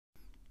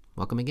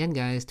Welcome again,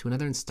 guys, to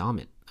another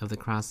installment of the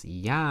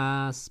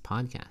Yaas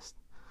podcast.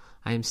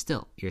 I am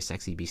still your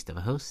sexy beast of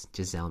a host,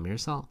 Giselle,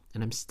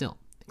 and I'm still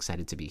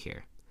excited to be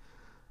here.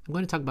 I'm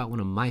going to talk about one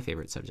of my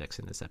favorite subjects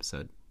in this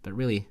episode, but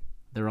really,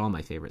 they're all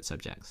my favorite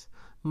subjects.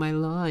 My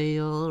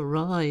loyal,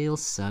 royal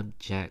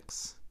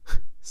subjects.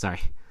 Sorry,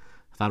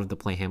 I thought of the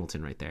play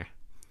Hamilton right there.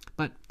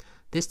 But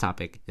this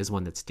topic is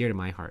one that's dear to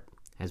my heart,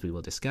 as we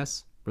will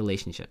discuss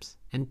relationships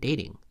and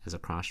dating as a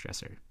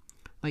crossdresser,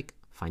 like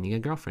finding a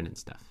girlfriend and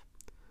stuff.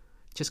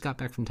 Just got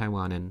back from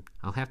Taiwan, and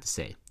I'll have to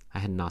say, I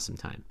had an awesome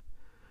time.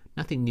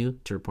 Nothing new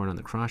to report on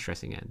the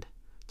cross-dressing end.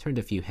 Turned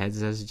a few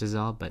heads as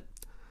Giselle, but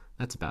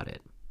that's about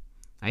it.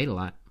 I ate a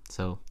lot,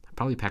 so I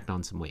probably packed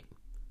on some weight.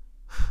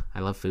 I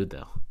love food,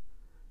 though.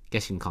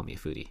 Guess you can call me a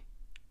foodie.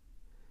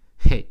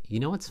 Hey, you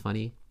know what's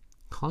funny?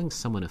 Calling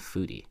someone a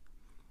foodie.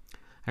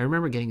 I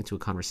remember getting into a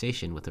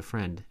conversation with a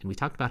friend, and we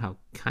talked about how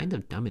kind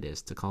of dumb it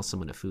is to call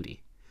someone a foodie.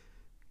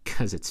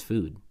 'Cause it's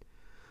food.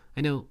 I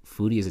know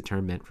foodie is a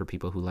term meant for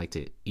people who like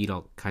to eat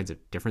all kinds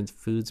of different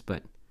foods,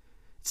 but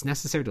it's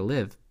necessary to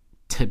live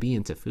to be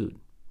into food.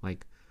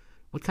 Like,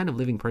 what kind of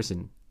living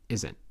person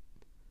isn't?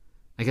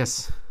 I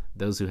guess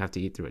those who have to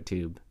eat through a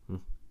tube,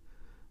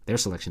 their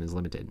selection is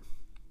limited.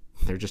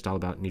 They're just all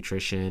about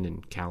nutrition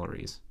and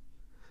calories.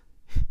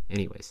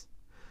 Anyways,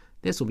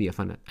 this will be a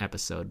fun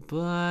episode,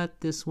 but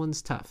this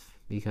one's tough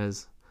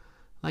because,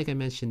 like I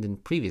mentioned in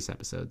previous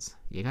episodes,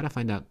 you gotta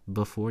find out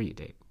before you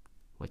date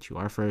what you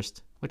are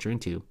first, what you're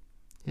into,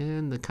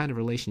 and the kind of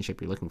relationship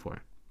you're looking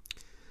for.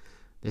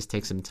 This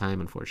takes some time,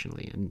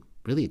 unfortunately, and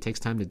really it takes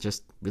time to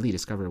just really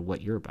discover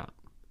what you're about.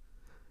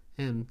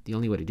 And the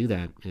only way to do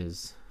that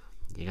is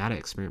you gotta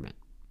experiment.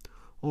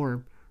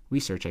 Or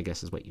research, I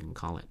guess is what you can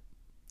call it.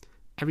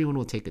 Everyone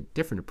will take a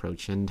different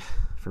approach, and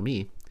for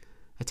me,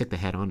 I took the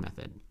head-on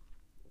method.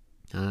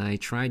 I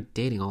tried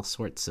dating all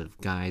sorts of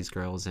guys,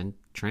 girls, and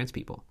trans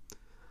people.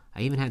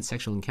 I even had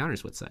sexual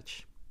encounters with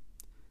such.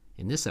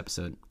 In this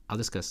episode, I'll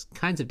discuss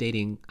kinds of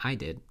dating I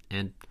did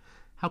and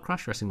how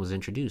cross-dressing was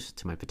introduced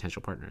to my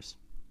potential partners.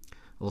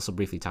 I'll also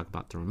briefly talk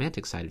about the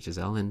romantic side of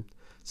Giselle and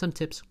some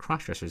tips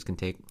cross-dressers can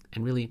take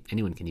and really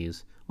anyone can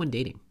use when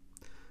dating.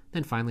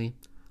 Then finally,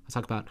 I'll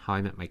talk about how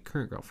I met my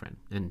current girlfriend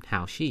and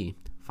how she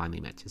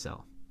finally met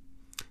Giselle.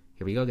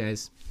 Here we go,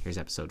 guys. Here's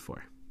episode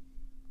 4.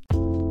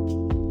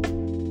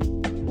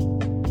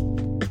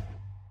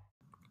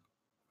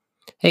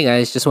 Hey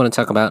guys, just want to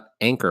talk about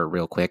Anchor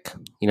real quick.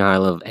 You know how I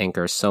love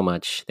Anchor so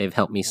much. They've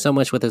helped me so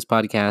much with this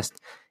podcast.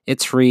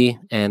 It's free,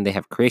 and they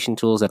have creation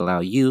tools that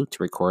allow you to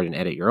record and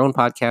edit your own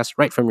podcast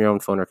right from your own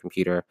phone or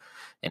computer.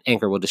 And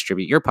Anchor will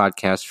distribute your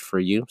podcast for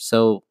you,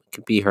 so it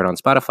can be heard on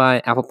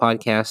Spotify, Apple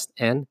Podcasts,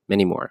 and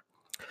many more.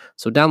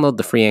 So download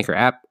the free Anchor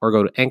app or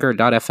go to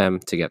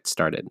anchor.fm to get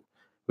started.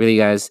 Really,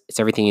 guys, it's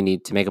everything you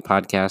need to make a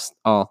podcast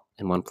all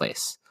in one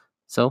place.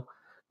 So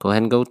go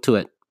ahead and go to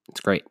it.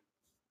 It's great.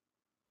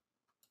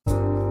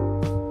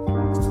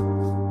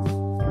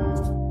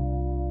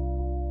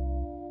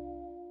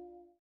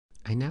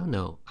 I now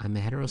know I'm a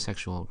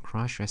heterosexual,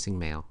 cross-dressing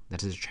male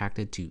that is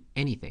attracted to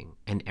anything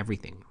and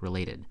everything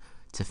related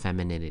to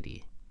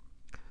femininity.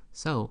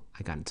 So,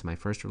 I got into my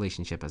first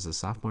relationship as a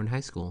sophomore in high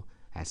school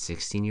at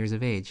 16 years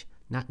of age,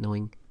 not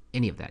knowing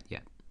any of that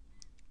yet.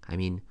 I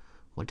mean,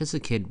 what does a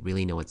kid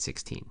really know at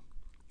 16?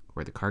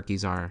 Where the car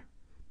keys are,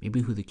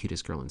 maybe who the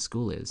cutest girl in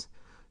school is,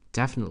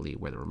 definitely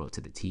where the remote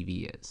to the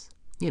TV is.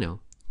 You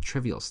know,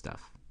 trivial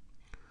stuff.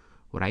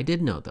 What I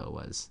did know, though,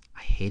 was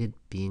I hated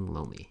being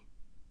lonely.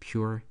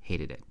 Pure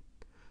hated it.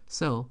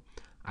 So,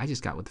 I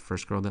just got with the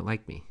first girl that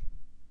liked me.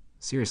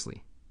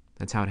 Seriously,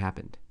 that's how it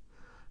happened.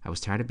 I was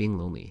tired of being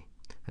lonely,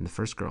 and the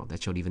first girl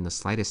that showed even the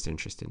slightest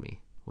interest in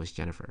me was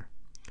Jennifer.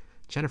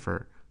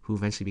 Jennifer, who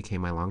eventually became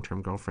my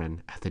long-term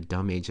girlfriend at the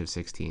dumb age of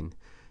 16,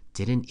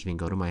 didn't even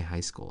go to my high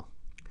school.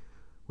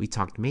 We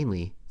talked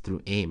mainly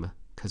through AIM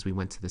because we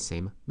went to the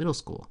same middle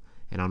school,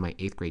 and on my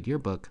 8th grade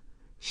yearbook,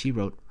 she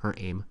wrote her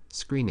AIM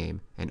screen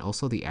name and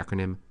also the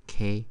acronym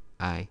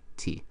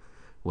KIT,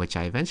 which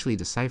I eventually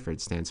deciphered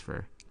stands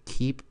for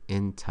Keep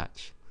in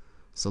Touch.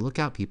 So look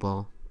out,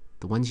 people.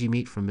 The ones you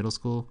meet from middle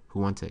school who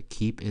want to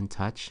keep in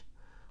touch,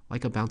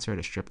 like a bouncer at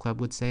a strip club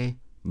would say,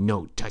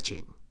 no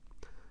touching.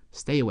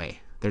 Stay away.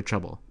 They're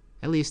trouble.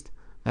 At least,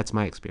 that's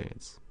my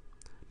experience.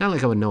 Not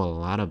like I would know a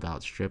lot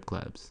about strip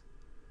clubs.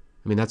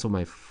 I mean, that's what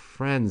my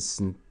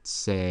friends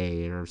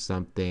say or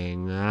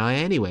something.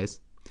 Anyways,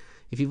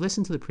 if you've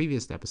listened to the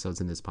previous episodes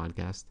in this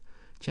podcast,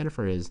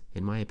 Jennifer is,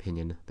 in my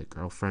opinion, the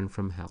girlfriend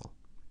from hell.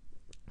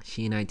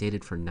 She and I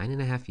dated for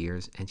 9.5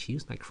 years, and she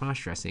used my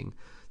cross-dressing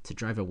to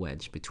drive a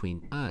wedge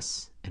between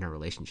us and our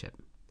relationship.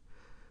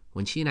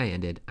 When she and I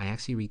ended, I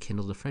actually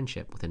rekindled a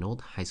friendship with an old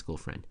high school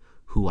friend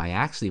who I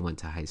actually went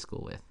to high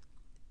school with,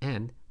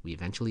 and we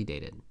eventually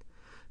dated.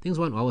 Things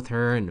went well with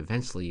her, and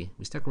eventually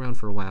we stuck around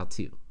for a while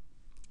too.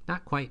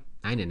 Not quite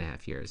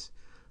 9.5 years,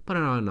 but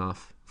on and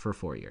off for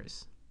 4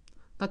 years.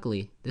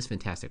 Luckily, this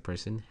fantastic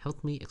person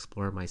helped me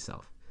explore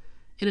myself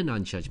in a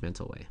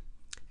non-judgmental way,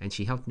 and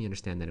she helped me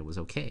understand that it was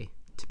okay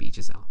to be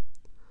Giselle.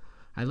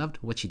 I loved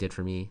what she did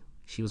for me,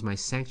 She was my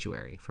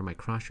sanctuary for my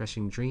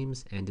cross-dressing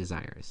dreams and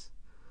desires.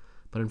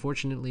 But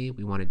unfortunately,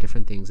 we wanted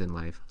different things in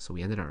life, so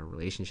we ended our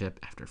relationship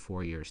after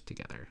 4 years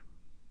together.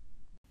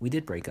 We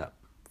did break up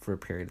for a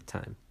period of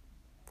time.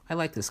 I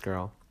liked this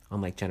girl,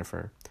 unlike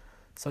Jennifer,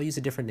 so I'll use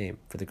a different name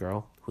for the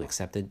girl who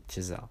accepted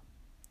Giselle.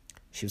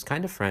 She was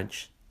kind of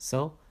French,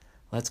 so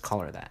let's call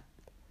her that.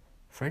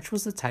 French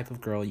was the type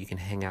of girl you can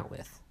hang out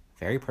with,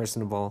 very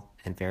personable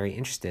and very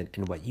interested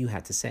in what you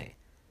had to say.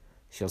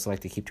 She also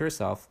liked to keep to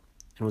herself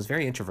and was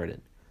very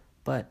introverted,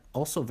 but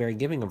also very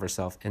giving of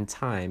herself and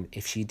time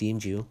if she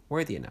deemed you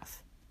worthy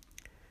enough.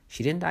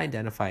 She didn't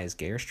identify as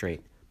gay or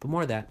straight, but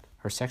more that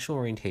her sexual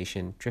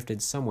orientation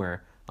drifted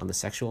somewhere on the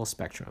sexual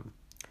spectrum.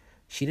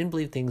 She didn't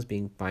believe things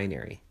being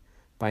binary.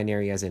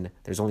 Binary as in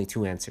there's only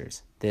two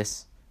answers,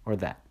 this or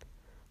that.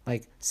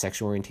 Like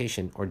sexual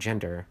orientation or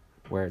gender,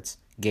 where it's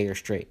gay or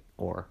straight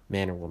or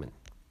man or woman.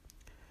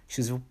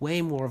 She was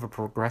way more of a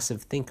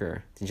progressive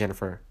thinker than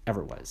Jennifer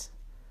ever was.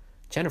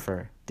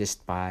 Jennifer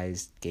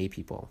despised gay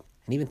people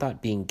and even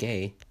thought being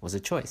gay was a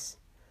choice.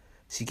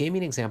 She gave me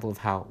an example of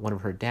how one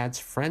of her dad's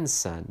friend's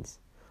sons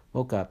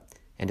woke up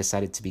and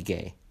decided to be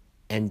gay,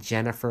 and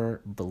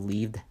Jennifer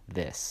believed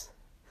this.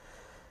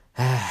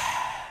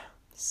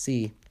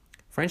 See,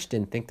 French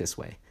didn't think this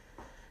way.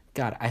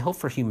 God, I hope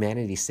for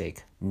humanity's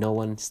sake, no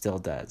one still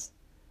does.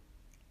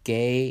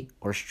 Gay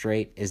or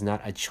straight is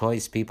not a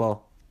choice,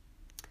 people.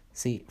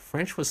 See,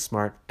 French was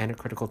smart and a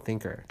critical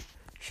thinker.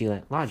 She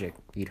let logic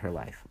lead her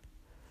life.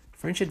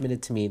 French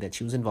admitted to me that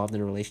she was involved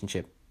in a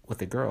relationship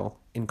with a girl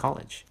in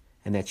college,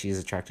 and that she is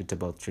attracted to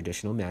both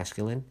traditional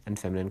masculine and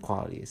feminine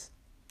qualities.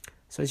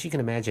 So as you can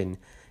imagine,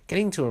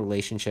 getting into a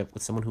relationship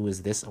with someone who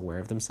is this aware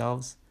of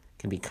themselves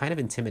can be kind of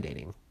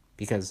intimidating,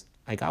 because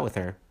I got with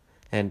her,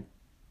 and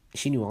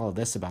she knew all of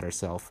this about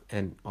herself,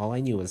 and all I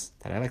knew was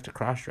that I liked to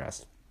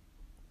cross-dress.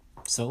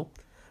 So,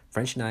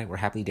 French and I were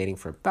happily dating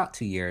for about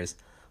 2 years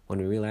when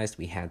we realized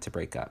we had to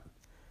break up,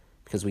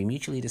 because we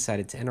mutually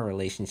decided to end our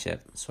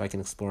relationship so I can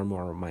explore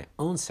more of my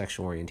own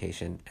sexual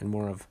orientation and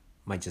more of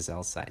my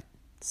Giselle side.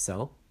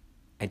 So,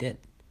 I did.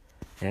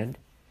 And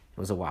it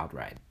was a wild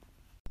ride.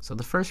 So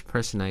the first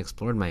person I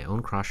explored my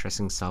own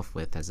cross-dressing self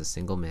with as a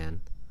single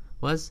man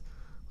was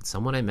with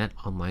someone I met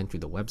online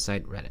through the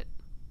website Reddit.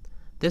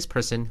 This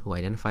person, who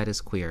identified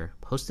as queer,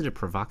 posted a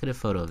provocative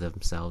photo of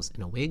themselves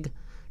in a wig,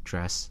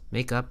 dress,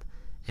 makeup,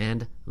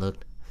 and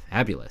looked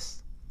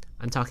fabulous.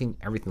 I'm talking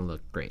everything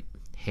looked great.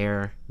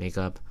 Hair,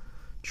 makeup,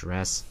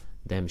 dress,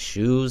 them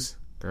shoes.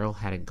 Girl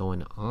had it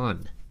going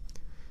on.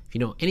 If you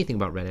know anything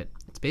about Reddit,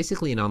 it's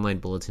basically an online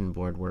bulletin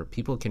board where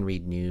people can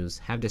read news,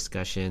 have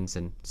discussions,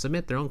 and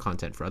submit their own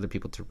content for other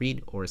people to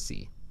read or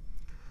see.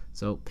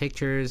 So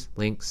pictures,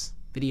 links,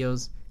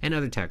 videos, and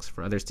other text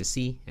for others to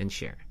see and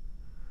share.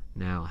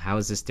 Now, how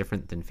is this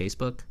different than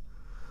Facebook?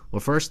 Well,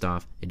 first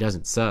off, it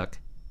doesn't suck.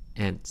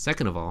 And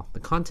second of all, the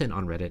content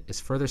on Reddit is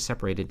further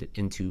separated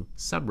into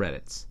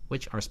subreddits,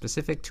 which are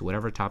specific to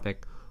whatever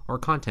topic or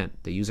content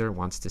the user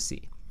wants to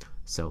see.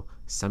 So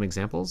some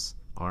examples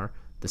are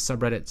the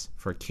subreddits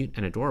for cute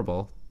and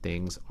adorable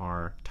things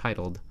are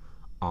titled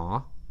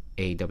Aw,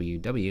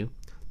 AWW.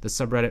 The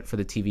subreddit for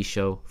the TV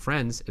show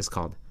Friends is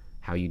called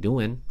How You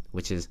Doin',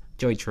 which is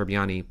Joey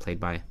Tribbiani, played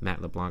by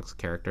Matt LeBlanc's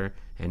character,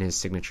 and his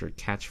signature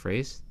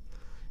catchphrase.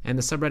 And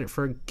the subreddit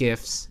for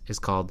GIFs is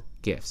called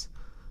GIFs.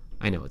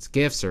 I know it's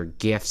GIFs or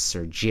GIFs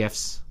or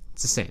GIFs.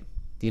 It's the same.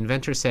 The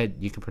inventor said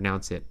you can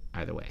pronounce it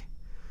either way.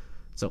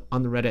 So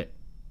on the Reddit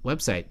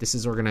website, this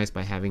is organized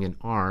by having an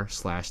r/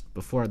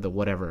 before the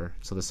whatever.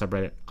 So the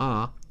subreddit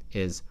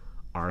is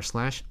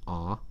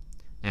r/aw,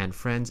 and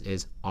friends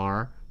is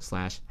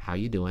r/how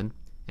you doing,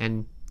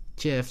 and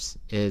GIFs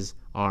is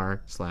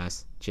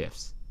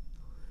r/GIFs.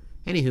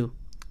 Anywho,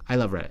 I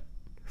love Reddit.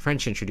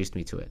 French introduced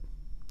me to it.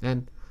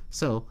 And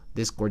so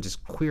this gorgeous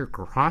queer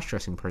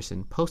cross-dressing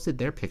person posted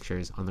their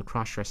pictures on the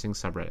cross-dressing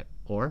subreddit,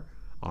 or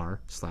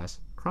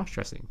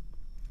r/crossdressing.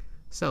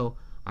 So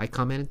I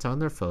commented on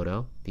their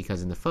photo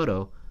because in the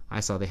photo I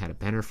saw they had a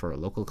banner for a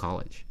local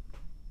college.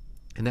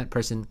 And that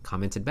person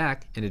commented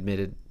back and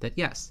admitted that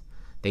yes,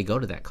 they go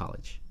to that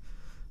college.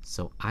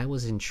 So I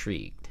was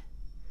intrigued.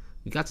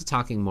 We got to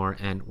talking more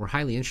and were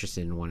highly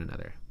interested in one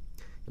another.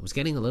 It was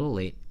getting a little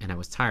late and I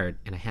was tired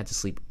and I had to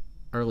sleep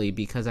early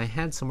because I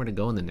had somewhere to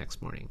go in the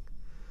next morning.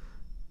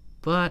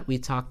 But we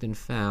talked and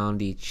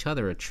found each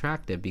other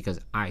attractive because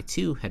I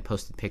too had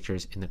posted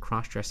pictures in the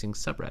cross-dressing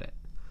subreddit.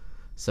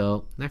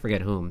 So, I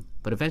forget whom,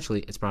 but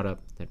eventually it's brought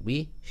up that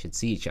we should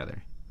see each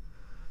other.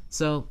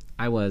 So,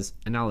 I was,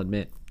 and I'll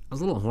admit, I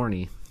was a little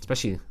horny,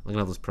 especially looking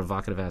at those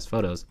provocative ass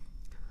photos.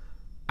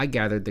 I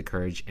gathered the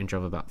courage and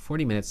drove about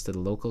 40 minutes to the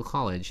local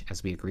college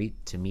as we agreed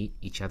to meet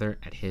each other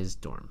at his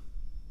dorm.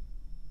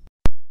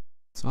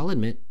 So I'll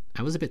admit,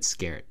 I was a bit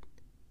scared.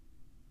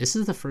 This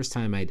is the first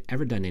time I'd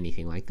ever done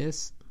anything like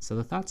this, so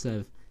the thoughts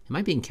of, am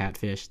I being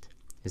catfished?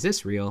 Is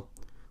this real?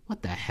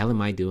 What the hell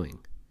am I doing?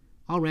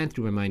 All ran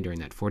through my mind during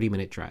that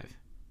 40-minute drive.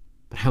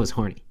 But I was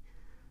horny,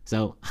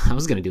 so I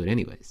was going to do it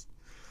anyways.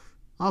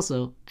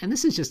 Also, and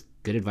this is just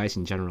good advice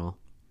in general,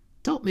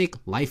 don't make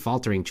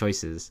life-altering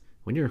choices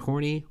when you're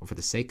horny or for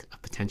the sake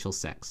of potential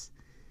sex.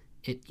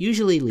 It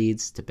usually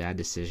leads to bad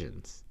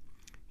decisions.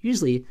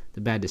 Usually,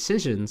 the bad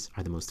decisions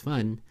are the most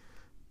fun,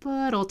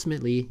 but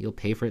ultimately, you'll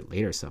pay for it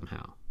later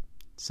somehow.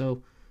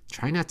 So,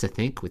 try not to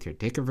think with your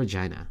dick or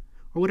vagina,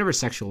 or whatever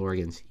sexual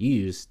organs you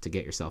use to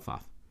get yourself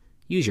off.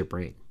 Use your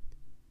brain.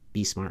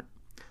 Be smart.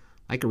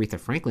 Like Aretha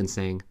Franklin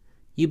saying,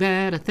 "You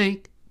better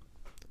think."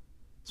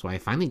 So I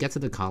finally get to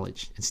the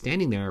college, and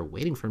standing there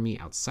waiting for me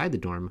outside the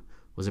dorm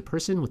was a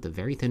person with a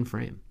very thin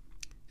frame.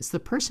 It's the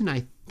person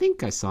I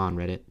think I saw on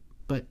Reddit,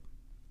 but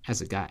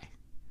as a guy.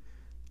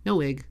 No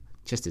wig,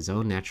 just his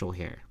own natural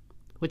hair,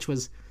 which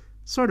was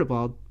sort of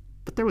bald,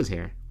 but there was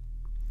hair.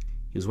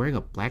 He was wearing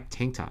a black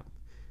tank top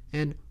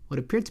and what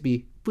appeared to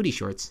be booty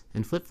shorts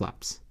and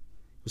flip-flops.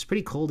 It was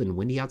pretty cold and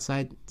windy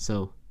outside,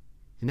 so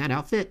in that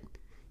outfit,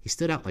 he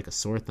stood out like a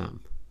sore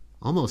thumb,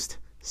 almost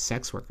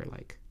sex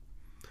worker-like.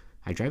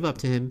 I drive up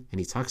to him, and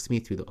he talks to me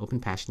through the open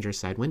passenger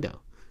side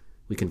window.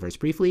 We converse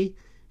briefly,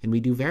 and we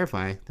do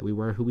verify that we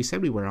were who we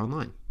said we were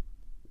online.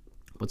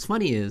 What's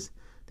funny is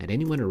that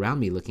anyone around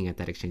me looking at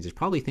that exchange is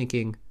probably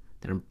thinking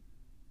that I'm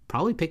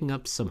probably picking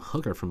up some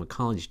hooker from a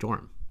college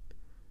dorm.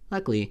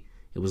 Luckily,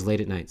 it was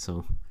late at night,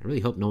 so I really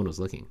hope no one was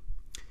looking.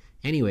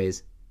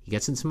 Anyways, he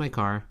gets into my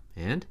car,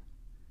 and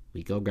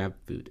we go grab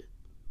food.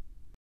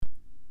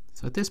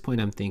 So at this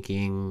point, I'm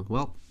thinking,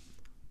 well,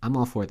 I'm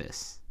all for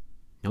this.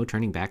 No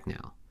turning back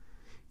now.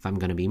 If I'm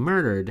going to be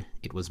murdered,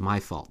 it was my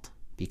fault,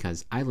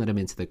 because I let him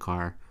into the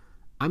car.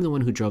 I'm the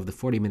one who drove the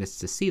 40 minutes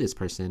to see this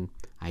person.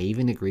 I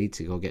even agreed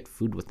to go get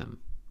food with them.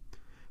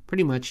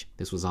 Pretty much,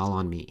 this was all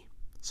on me,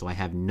 so I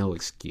have no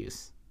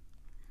excuse.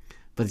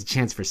 But the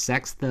chance for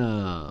sex,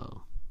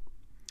 though.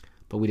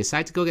 But we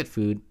decide to go get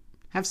food,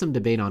 have some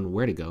debate on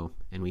where to go,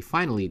 and we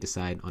finally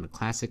decide on a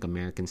classic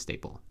American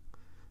staple,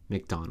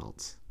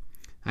 McDonald's.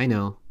 I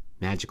know,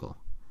 magical.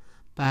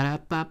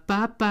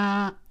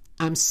 Ba-da-ba-ba-ba,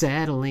 I'm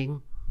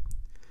settling.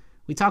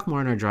 We talk more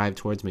on our drive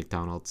towards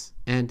McDonald's,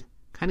 and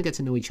kind of get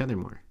to know each other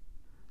more.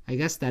 I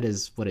guess that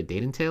is what a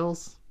date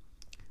entails.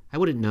 I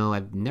wouldn't know,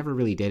 I've never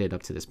really dated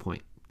up to this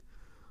point.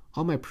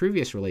 All my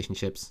previous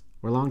relationships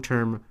were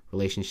long-term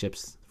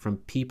relationships from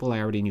people I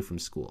already knew from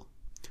school.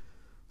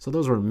 So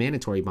those were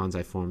mandatory bonds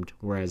I formed,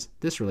 whereas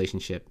this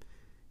relationship,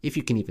 if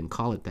you can even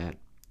call it that,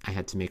 I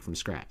had to make from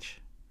scratch.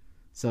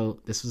 So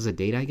this was a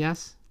date, I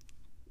guess?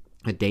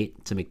 A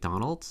date to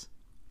McDonald's?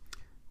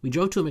 We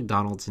drove to a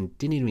McDonald's and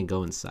didn't even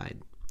go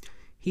inside.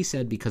 He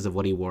said because of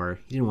what he wore,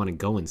 he didn't want to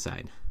go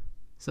inside.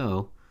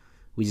 So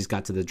we just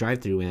got to the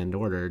drive-thru and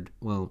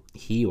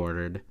he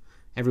ordered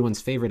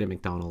everyone's favorite at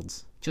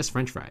McDonald's, just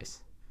French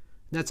fries.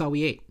 And that's all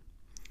we ate.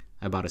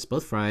 I bought us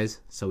both fries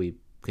so we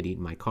could eat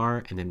in my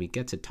car, and then we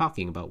get to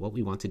talking about what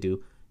we want to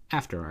do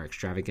after our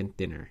extravagant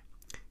dinner.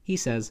 He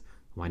says,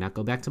 why not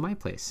go back to my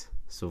place?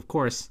 So of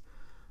course,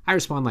 I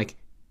respond like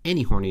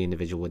any horny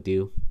individual would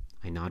do.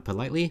 I nod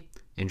politely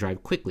and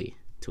drive quickly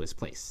to his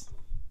place.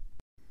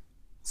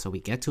 So we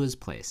get to his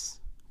place,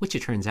 which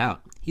it turns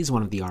out he's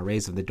one of the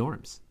RAs of the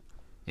dorms.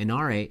 An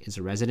RA is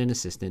a resident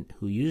assistant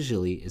who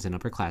usually is an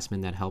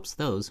upperclassman that helps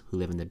those who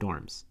live in the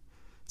dorms.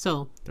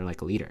 So they're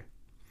like a leader.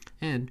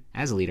 And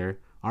as a leader,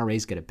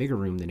 RAs get a bigger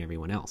room than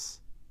everyone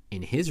else.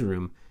 In his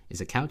room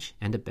is a couch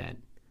and a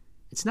bed.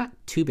 It's not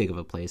too big of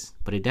a place,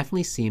 but it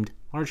definitely seemed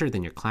larger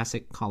than your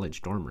classic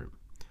college dorm room.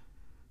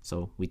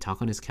 So we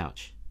talk on his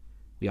couch.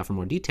 We offer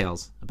more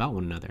details about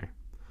one another.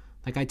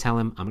 Like I tell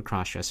him I'm a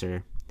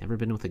crossdresser, never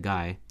been with a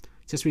guy,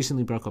 just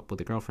recently broke up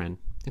with a girlfriend,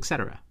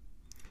 etc.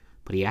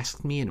 But he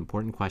asked me an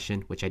important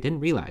question, which I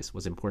didn't realize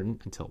was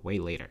important until way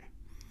later.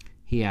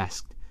 He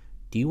asked,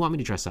 do you want me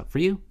to dress up for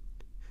you?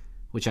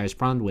 Which I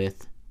responded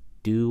with,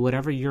 do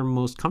whatever you're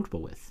most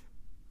comfortable with.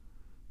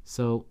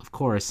 So, of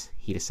course,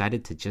 he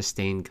decided to just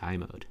stay in guy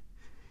mode.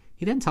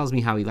 He then tells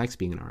me how he likes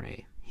being an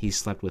RA. He's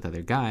slept with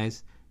other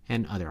guys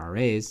and other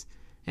RAs,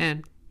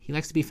 and he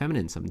likes to be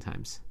feminine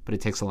sometimes, but it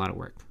takes a lot of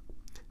work.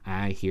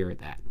 I hear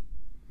that.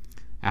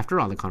 After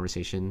all the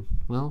conversation,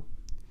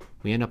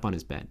 we end up on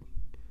his bed.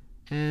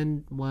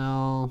 And,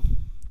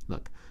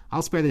 look,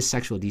 I'll spare the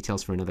sexual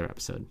details for another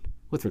episode,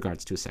 with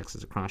regards to sex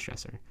as a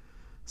crossdresser.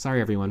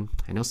 Sorry, everyone.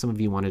 I know some of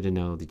you wanted to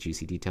know the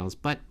juicy details,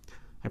 but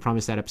I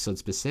promise that episode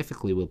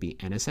specifically will be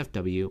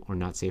NSFW or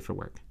not safe for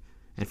work.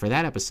 And for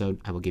that episode,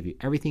 I will give you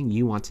everything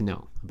you want to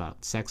know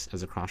about sex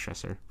as a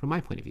crossdresser from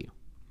my point of view.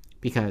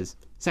 Because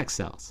sex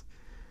sells.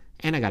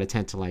 And I gotta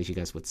tantalize you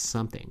guys with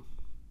something.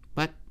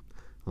 But,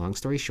 long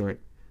story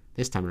short,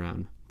 this time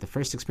around, the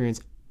first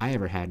experience I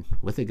ever had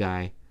with a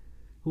guy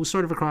who was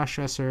sort of a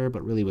crossdresser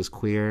but really was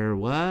queer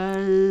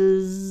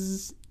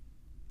was...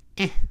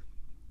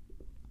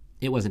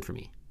 It wasn't for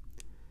me.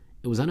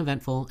 It was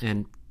uneventful,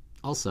 and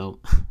also,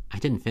 I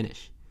didn't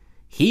finish.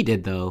 He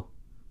did, though,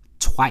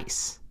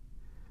 twice.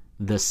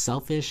 The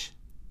selfish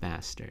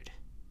bastard.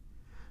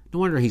 No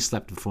wonder he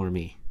slept before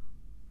me.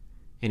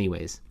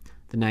 Anyways,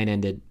 the night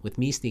ended with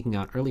me sneaking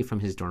out early from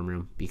his dorm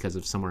room because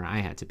of somewhere I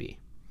had to be.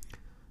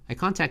 I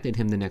contacted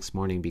him the next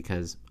morning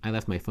because I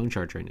left my phone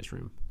charger in his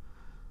room.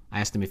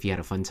 I asked him if he had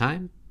a fun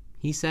time.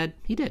 He said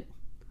he did.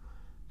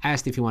 I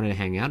asked if he wanted to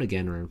hang out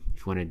again or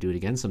if he wanted to do it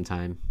again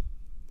sometime.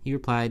 He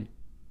replied,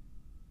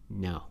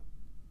 no.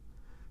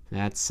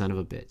 That son of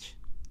a bitch.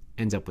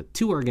 Ends up with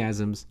 2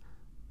 orgasms,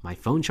 my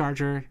phone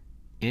charger,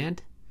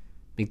 and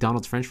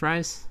McDonald's french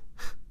fries?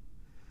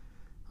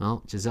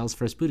 Well, Giselle's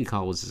first booty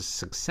call was a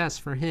success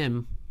for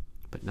him,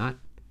 but not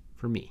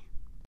for me.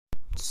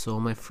 So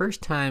my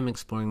first time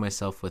exploring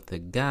myself with a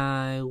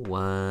guy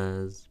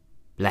was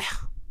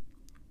blech.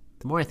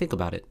 The more I think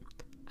about it,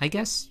 I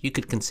guess you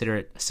could consider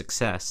it a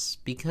success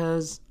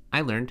because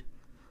I learned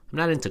I'm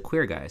not into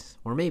queer guys,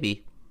 or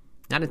maybe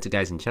not into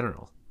guys in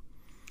general.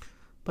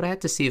 But I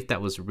had to see if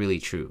that was really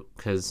true,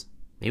 because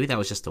maybe that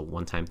was just a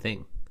one-time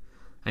thing.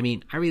 I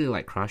mean, I really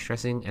like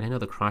cross-dressing, and I know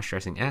the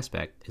cross-dressing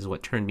aspect is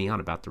what turned me on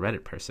about the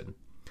Reddit person.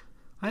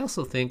 I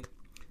also think,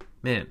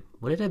 man,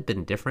 would it have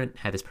been different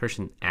had this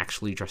person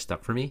actually dressed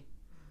up for me?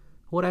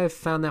 Would I have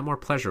found that more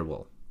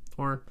pleasurable?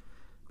 Or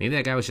maybe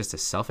that guy was just a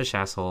selfish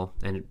asshole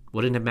and it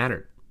wouldn't have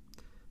mattered.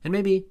 And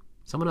maybe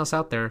someone else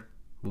out there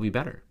will be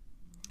better.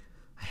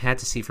 I had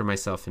to see for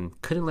myself and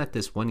couldn't let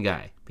this one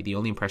guy be the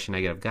only impression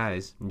I get of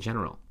guys in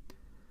general.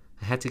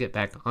 I had to get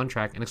back on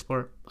track and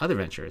explore other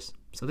ventures.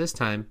 So this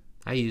time,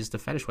 I used a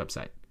fetish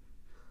website.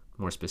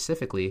 More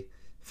specifically,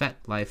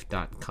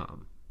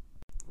 fetlife.com.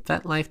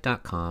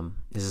 Fetlife.com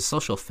is a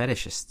social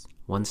fetishist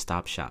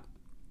one-stop shop.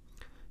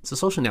 It's a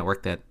social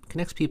network that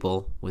connects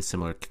people with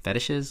similar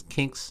fetishes,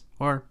 kinks,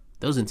 or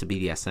those into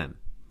BDSM.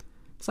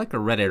 It's like a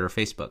Reddit or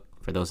Facebook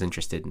for those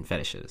interested in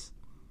fetishes.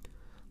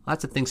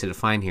 Lots of things to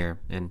define here,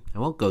 and I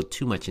won't go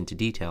too much into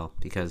detail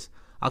because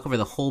I'll cover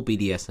the whole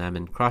BDSM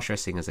and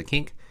cross-dressing as a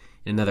kink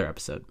in another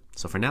episode.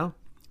 So for now,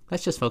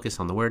 let's just focus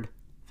on the word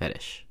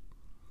fetish.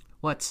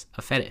 What's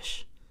a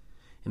fetish?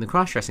 In the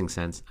cross-dressing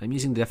sense, I'm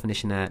using the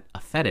definition that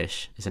a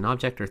fetish is an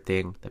object or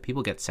thing that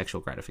people get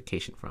sexual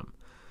gratification from.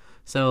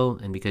 So,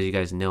 and because you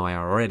guys know I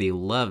already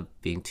love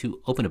being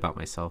too open about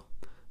myself,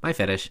 my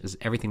fetish is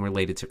everything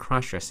related to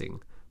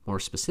cross-dressing, more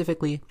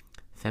specifically,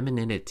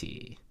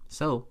 femininity.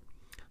 So,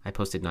 I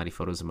posted naughty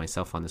photos of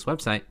myself on this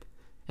website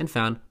and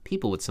found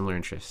people with similar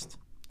interests.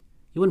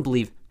 You wouldn't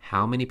believe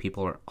how many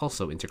people are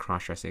also into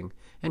cross-dressing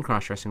and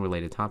cross-dressing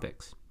related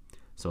topics.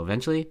 So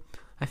eventually,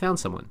 I found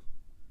someone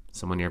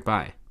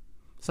nearby,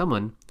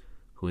 someone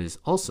who is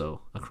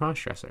also a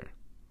cross-dresser.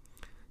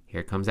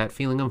 Here comes that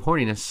feeling of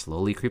horniness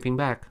slowly creeping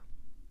back.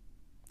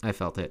 I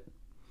felt it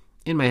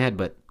in my head,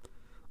 but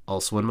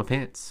also in my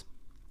pants.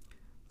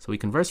 So we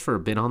conversed for a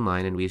bit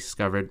online and we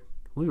discovered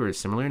we were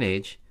similar in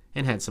age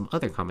and had some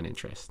other common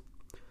interests.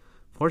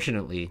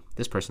 Fortunately,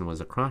 this person was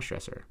a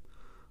cross-dresser,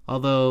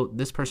 although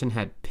this person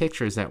had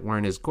pictures that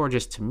weren't as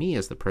gorgeous to me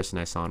as the person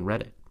I saw on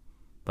Reddit.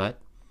 But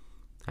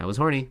I was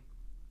horny,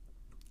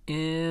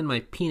 and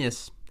my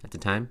penis at the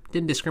time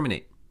didn't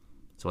discriminate.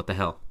 So what the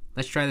hell?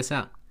 Let's try this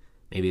out.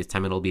 Maybe this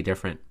time it'll be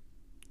different.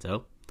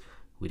 So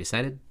we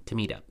decided to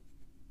meet up.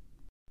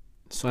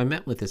 So I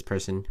met with this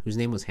person whose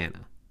name was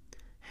Hannah.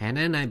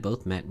 Hannah and I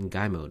both met in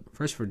guy mode,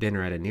 first for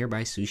dinner at a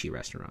nearby sushi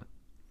restaurant.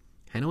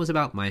 Hannah was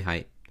about my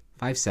height,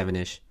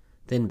 5'7"-ish,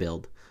 thin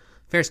build,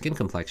 fair skin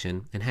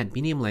complexion, and had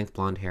medium-length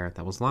blonde hair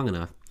that was long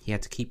enough he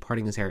had to keep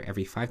parting his hair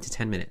every 5 to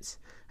 10 minutes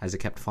as it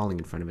kept falling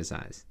in front of his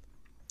eyes.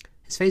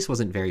 His face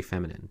wasn't very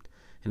feminine,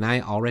 and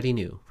I already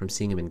knew from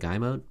seeing him in guy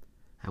mode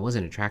I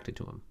wasn't attracted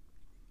to him.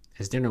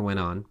 As dinner went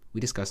on,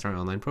 we discussed our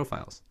online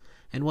profiles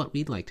and what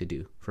we'd like to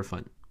do for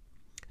fun.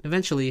 And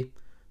eventually,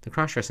 the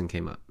cross-dressing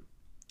came up.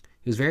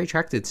 He was very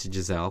attracted to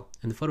Giselle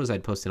and the photos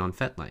I'd posted on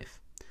FetLife.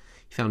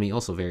 He found me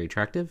also very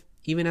attractive,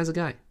 even as a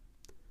guy.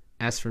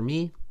 As for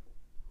me,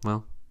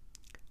 well,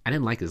 I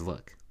didn't like his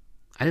look.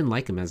 I didn't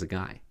like him as a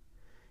guy.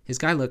 His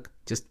guy look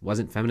just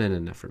wasn't feminine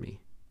enough for me.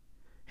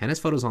 Hannah's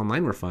photos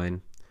online were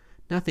fine.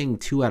 Nothing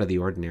too out of the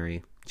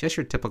ordinary. Just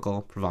your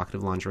typical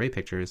provocative lingerie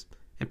pictures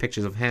and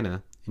pictures of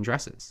Hannah in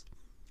dresses.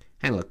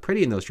 Hannah looked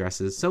pretty in those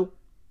dresses, so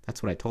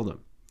that's what I told him.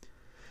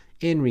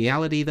 In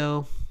reality,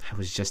 though, I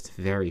was just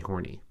very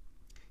horny.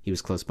 He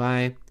was close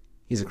by.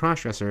 He's a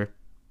cross-dresser.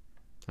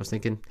 I was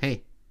thinking,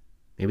 hey,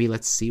 maybe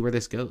let's see where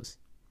this goes.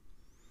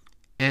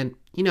 And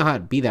you know how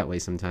it'd be that way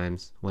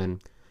sometimes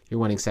when you're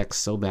wanting sex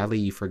so badly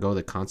you forgo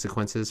the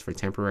consequences for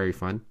temporary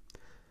fun.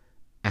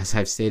 As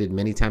I've stated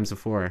many times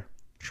before,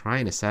 try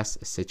and assess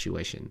a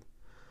situation.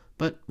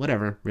 But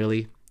whatever,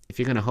 really. If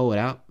you're going to hoe it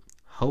out,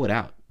 hoe it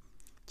out.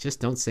 Just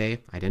don't say,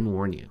 I didn't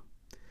warn you.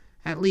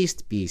 At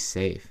least be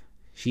safe.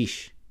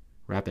 Sheesh.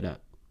 Wrap it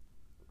up.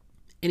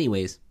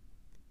 Anyways,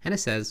 Hannah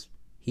says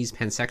he's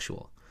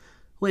pansexual,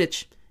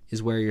 which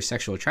is where your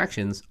sexual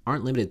attractions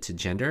aren't limited to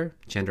gender,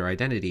 gender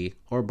identity,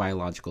 or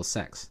biological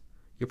sex.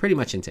 You're pretty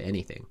much into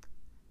anything.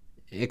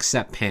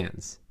 Except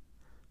pans.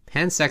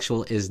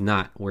 Pansexual is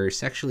not where you're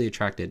sexually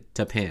attracted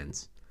to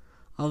pans.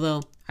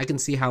 Although, I can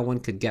see how one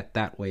could get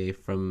that way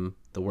from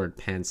the word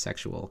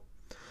pansexual.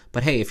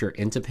 But hey, if you're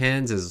into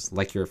pans as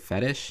like your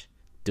fetish,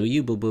 do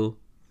you, boo-boo?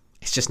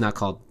 It's just not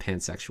called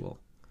pansexual.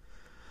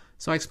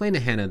 So I explained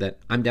to Hannah that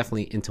I'm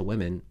definitely into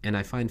women and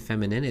I find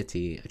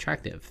femininity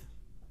attractive.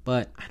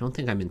 But I don't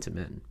think I'm into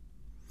men.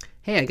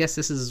 Hey, I guess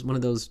this is one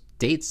of those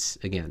dates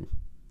again,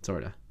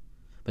 sorta.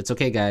 But it's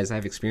okay, guys. I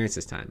have experience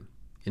this time.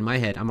 In my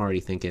head, I'm already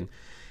thinking,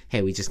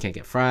 hey, we just can't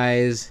get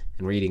fries,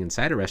 and we're eating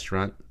inside a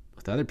restaurant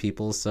with other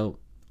people, so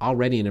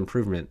already an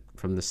improvement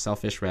from the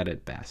selfish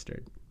Reddit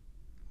bastard.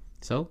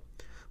 So,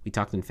 we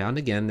talked and found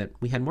again that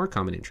we had more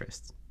common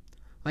interests,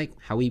 like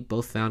how we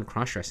both found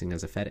cross-dressing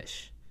as a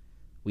fetish.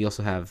 We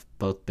also have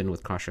both been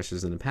with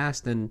cross-dressers in the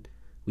past, and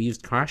we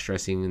used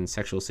cross-dressing in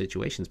sexual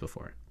situations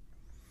before.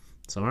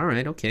 So,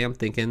 alright, okay, I'm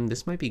thinking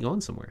this might be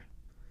going somewhere.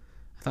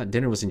 I thought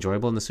dinner was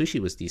enjoyable and the sushi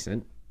was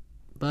decent,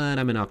 but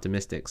I'm an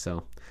optimistic,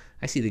 so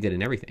I see the good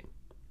in everything.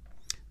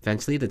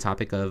 Eventually, the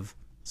topic of,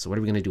 so what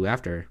are we going to do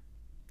after,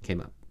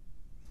 came up.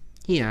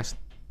 He asked,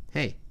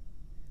 hey,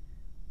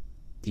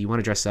 do you want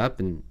to dress up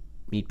and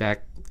meet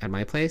back at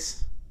my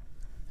place?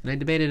 And I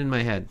debated in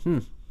my head,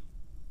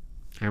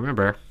 I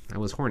remember, I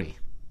was horny.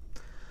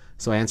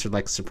 So I answered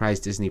like a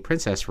surprised Disney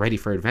princess ready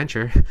for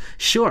adventure.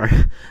 Sure,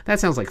 that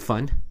sounds like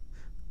fun.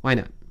 Why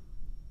not?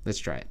 Let's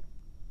try it.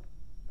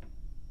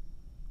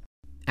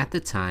 At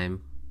the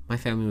time, my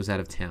family was out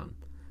of town,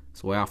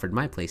 so I offered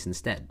my place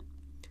instead.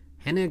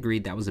 Hannah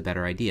agreed that was a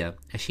better idea,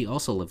 as she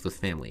also lived with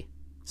family.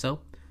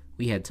 So,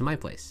 we head to my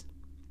place.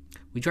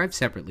 We drive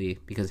separately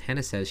because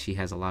Hannah says she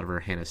has a lot of her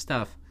Hannah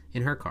stuff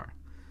in her car.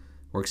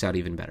 Works out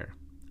even better.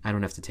 I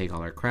don't have to take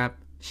all her crap,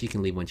 she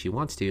can leave when she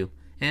wants to,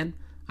 and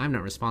I'm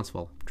not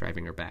responsible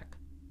driving her back.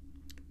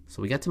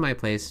 So we get to my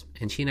place,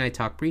 and she and I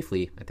talk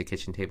briefly at the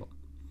kitchen table.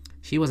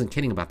 She wasn't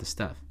kidding about the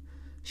stuff.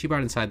 She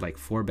brought inside like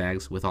 4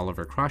 bags with all of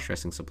her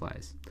cross-dressing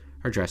supplies.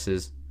 Her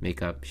dresses,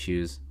 makeup,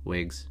 shoes,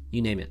 wigs,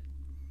 you name it.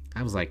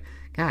 I was like,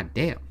 God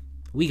damn,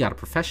 we got a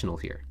professional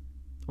here.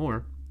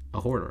 Or a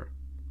hoarder.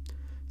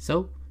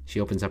 So, she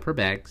opens up her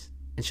bags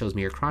and shows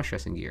me her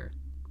cross-dressing gear.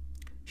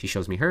 She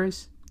shows me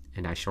hers,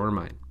 and I show her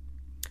mine.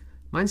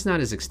 Mine's not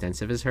as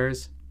extensive as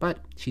hers, but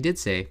she did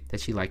say that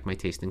she liked my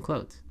taste in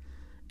clothes.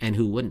 And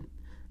who wouldn't?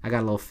 I got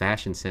a little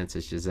fashion sense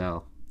as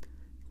Giselle.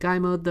 Guy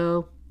mode,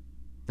 though?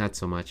 Not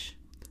so much.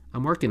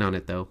 I'm working on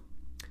it, though.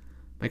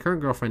 My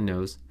current girlfriend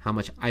knows how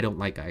much I don't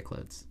like guy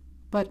clothes,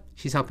 but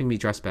she's helping me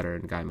dress better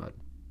in guy mode.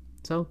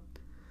 So,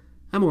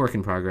 I'm a work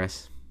in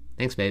progress.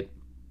 Thanks, babe.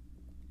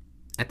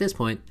 At this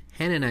point,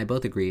 Hannah and I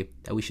both agree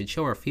that we should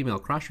show our female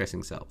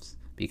cross-dressing selves,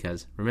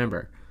 because,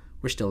 remember,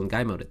 we're still in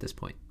guy mode at this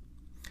point.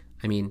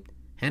 I mean,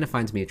 Hannah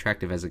finds me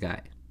attractive as a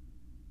guy,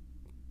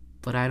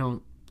 but I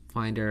don't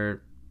find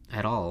her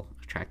at all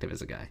attractive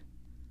as a guy.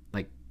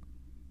 Like,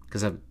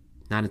 because I'm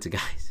not into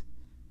guys.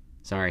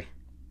 Sorry.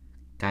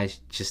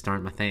 Guys just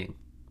aren't my thing.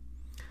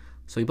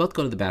 So we both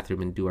go to the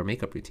bathroom and do our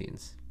makeup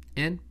routines,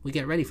 and we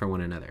get ready for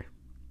one another.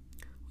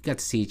 We got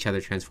to see each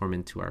other transform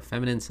into our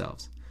feminine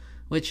selves,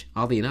 which,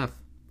 oddly enough,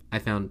 I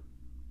found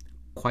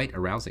quite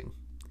arousing.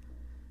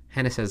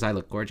 Hannah says I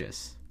look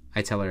gorgeous.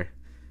 I tell her,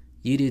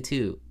 you do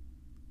too.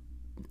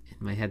 In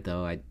my head,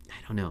 though, I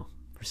don't know.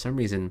 For some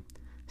reason,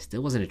 I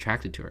still wasn't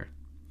attracted to her.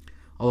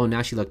 Although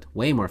now she looked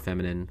way more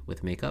feminine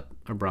with makeup,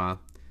 a bra,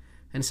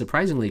 and a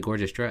surprisingly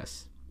gorgeous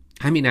dress.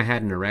 I mean, I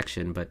had an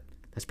erection, but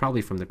that's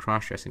probably from the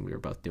cross-dressing we were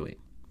both doing.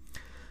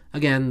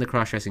 Again, the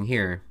cross-dressing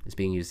here is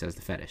being used as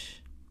the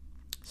fetish.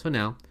 So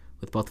now,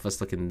 with both of us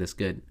looking this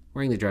good,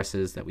 wearing the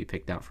dresses that we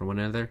picked out for one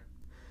another,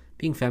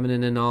 being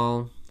feminine and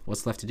all,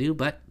 what's left to do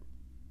but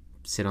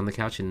sit on the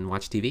couch and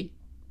watch TV?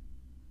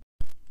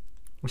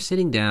 We're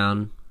sitting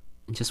down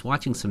and just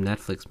watching some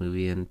Netflix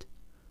movie, and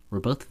we're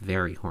both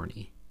very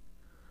horny.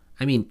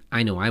 I mean,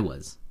 I know I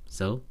was,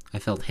 so I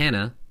felt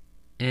Hannah,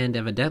 and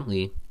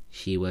evidently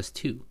she was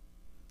too.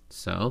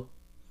 So,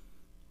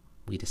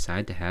 we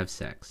decide to have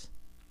sex.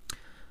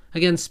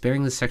 Again,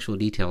 sparing the sexual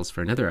details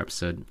for another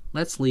episode,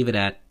 let's leave it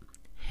at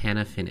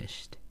Hannah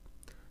finished.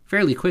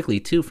 Fairly quickly,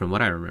 too, from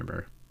what I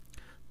remember.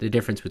 The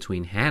difference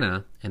between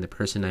Hannah and the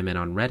person I met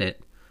on Reddit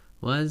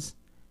was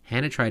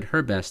Hannah tried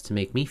her best to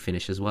make me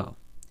finish as well,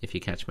 if you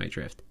catch my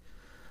drift.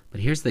 But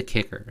here's the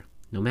kicker.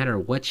 No matter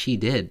what she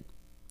did,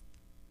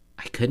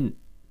 I couldn't.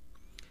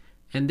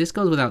 And this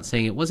goes without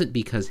saying, it wasn't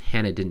because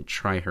Hannah didn't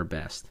try her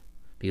best.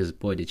 Because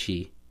boy did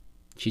she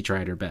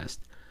tried her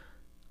best.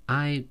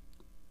 I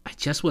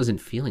just wasn't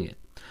feeling it.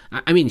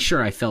 I mean,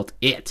 sure, I felt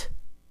it.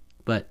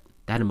 But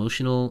that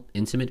emotional,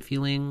 intimate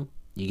feeling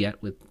you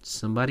get with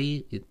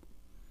somebody,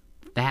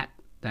 that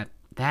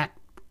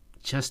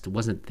just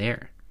wasn't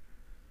there.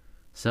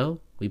 So,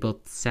 we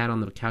both sat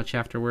on the couch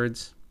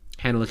afterwards,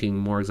 Hannah looking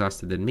more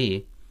exhausted than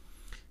me,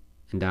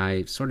 and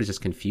I sort of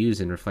just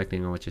confused and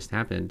reflecting on what just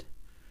happened.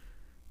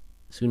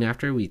 Soon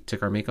after, we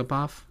took our makeup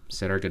off,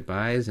 said our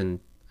goodbyes, and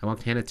I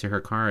walked Hannah to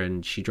her car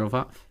and she drove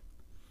off.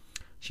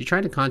 She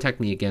tried to contact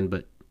me again,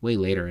 but way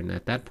later, and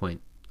at that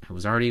point, I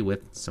was already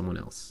with someone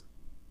else.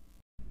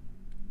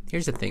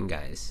 Here's the thing,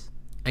 guys.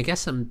 I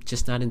guess I'm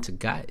just not into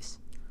guys,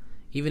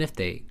 even if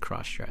they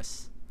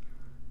cross-dress.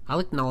 I'll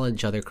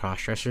acknowledge other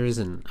cross-dressers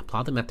and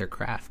applaud them at their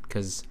craft,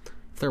 because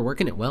if they're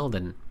working it well,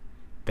 then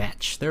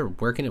batch, they're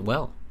working it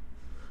well.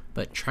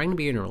 But trying to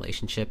be in a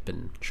relationship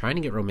and trying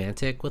to get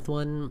romantic with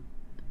one,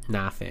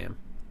 nah, fam.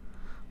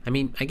 I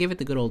mean, I gave it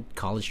the good old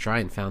college try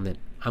and found that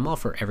I'm all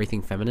for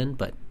everything feminine,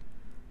 but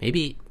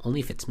maybe only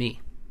if it's me.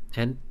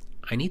 And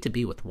I need to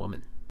be with a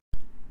woman.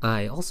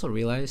 I also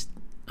realized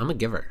I'm a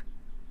giver.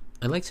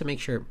 I like to make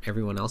sure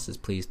everyone else is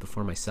pleased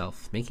before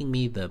myself, making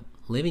me the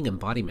living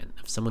embodiment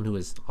of someone who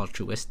is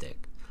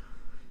altruistic.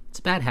 It's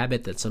a bad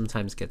habit that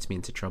sometimes gets me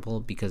into trouble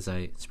because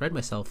I spread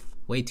myself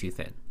way too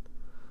thin.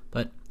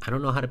 But I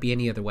don't know how to be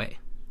any other way.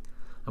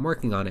 I'm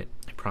working on it,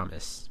 I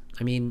promise.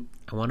 I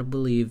want to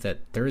believe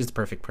that there is the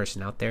perfect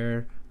person out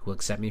there who will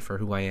accept me for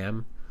who I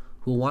am,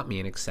 who will want me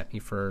and accept me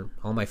for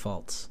all my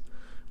faults,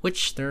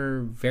 which there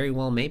very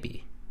well may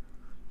be.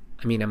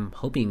 I'm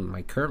hoping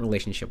my current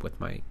relationship with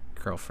my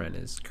girlfriend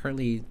is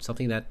currently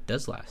something that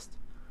does last.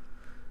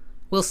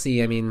 We'll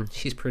see.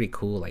 She's pretty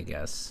cool, I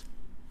guess.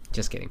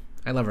 Just kidding.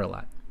 I love her a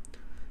lot.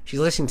 She's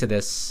listening to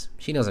this.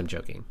 She knows I'm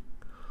joking.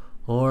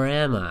 Or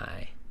am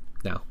I?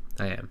 No,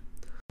 I am.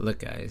 Look,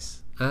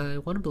 guys, I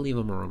want to believe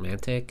I'm a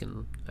romantic,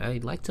 and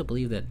I'd like to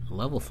believe that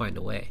love will find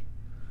a way.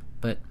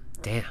 But,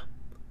 damn,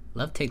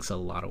 love takes a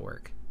lot of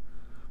work.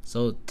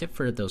 So, tip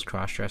for those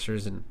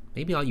crossdressers and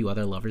maybe all you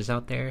other lovers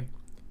out there,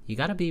 you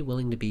gotta be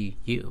willing to be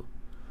you.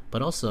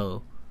 But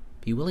also,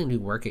 be willing to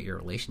work at your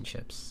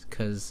relationships,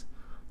 because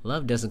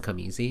love doesn't come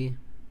easy,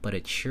 but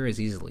it sure is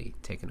easily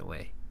taken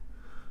away.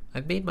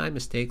 I've made my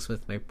mistakes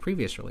with my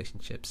previous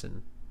relationships,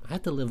 and I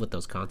had to live with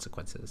those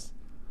consequences.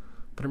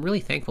 But I'm really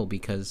thankful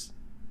because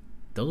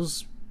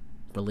those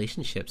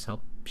relationships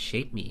helped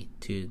shape me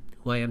to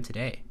who I am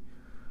today.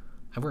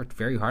 I've worked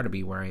very hard to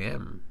be where I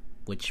am,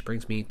 which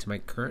brings me to my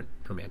current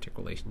romantic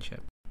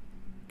relationship.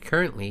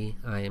 Currently,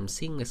 I am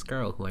seeing this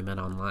girl who I met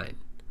online.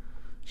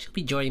 She'll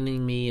be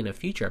joining me in a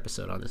future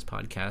episode on this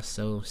podcast,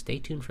 so stay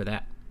tuned for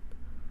that.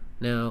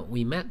 Now,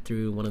 we met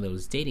through one of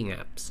those dating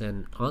apps,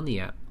 and on the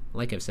app,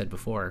 like I've said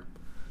before,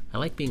 I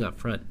like being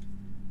upfront.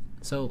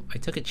 So I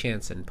took a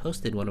chance and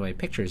posted one of my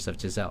pictures of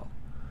Giselle.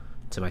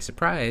 To my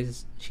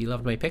surprise, she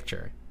loved my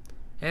picture,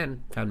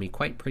 and found me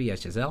quite pretty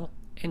as Giselle,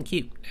 and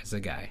cute as a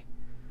guy.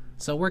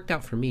 So it worked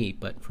out for me,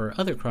 but for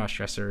other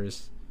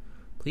crossdressers,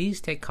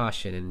 please take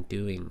caution in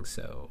doing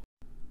so.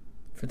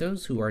 For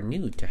those who are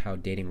new to how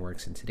dating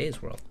works in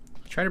today's world,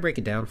 I'll try to break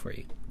it down for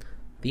you.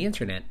 The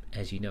internet,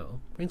 as you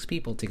know, brings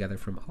people together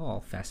from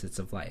all facets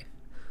of life.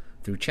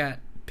 Through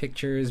chat,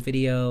 pictures,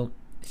 video,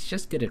 it's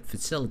just good at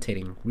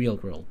facilitating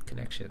real-world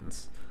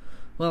connections.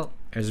 Well,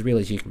 as real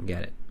as you can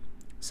get it.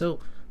 So,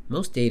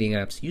 most dating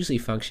apps usually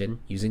function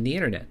using the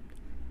internet.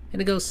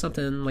 And it goes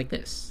something like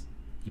this.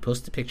 You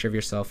post a picture of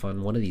yourself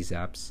on one of these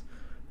apps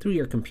through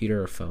your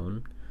computer or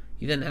phone.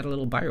 You then add a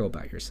little bio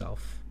about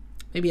yourself.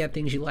 Maybe add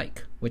things you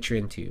like, what you're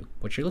into,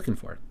 what you're looking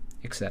for,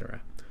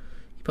 etc.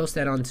 You post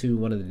that onto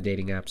one of the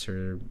dating apps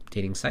or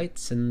dating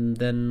sites, and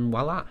then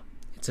voila,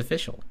 it's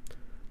official.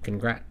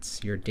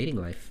 Congrats, your dating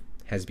life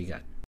has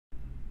begun.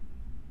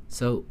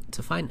 So,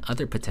 to find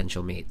other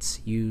potential mates,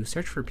 you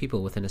search for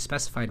people within a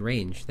specified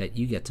range that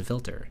you get to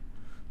filter.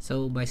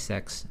 So, by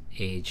sex,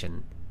 age,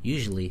 and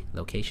usually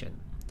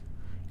location.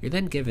 You're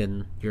then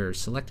given your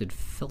selected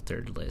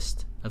filtered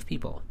list of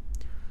people.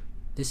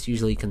 This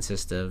usually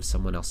consists of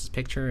someone else's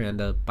picture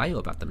and a bio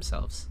about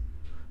themselves.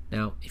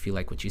 Now, if you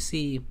like what you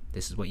see,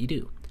 this is what you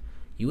do.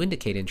 You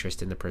indicate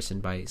interest in the person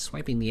by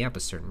swiping the app a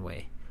certain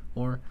way,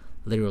 or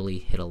literally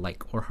hit a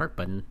like or heart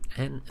button,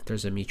 and if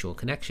there's a mutual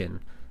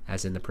connection,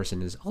 as in the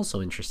person is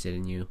also interested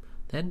in you,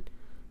 then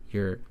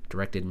you're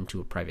directed into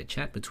a private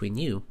chat between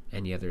you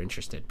and the other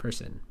interested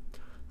person.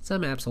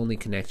 Some apps only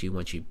connect you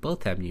once you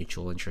both have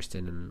mutual interest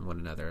in one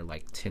another,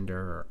 like Tinder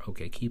or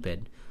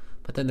OkCupid,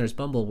 but then there's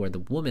Bumble, where the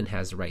woman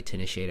has the right to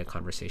initiate a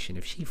conversation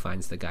if she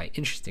finds the guy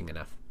interesting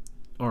enough,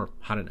 or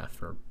hot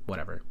enough, or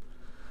whatever.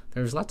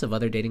 There's lots of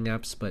other dating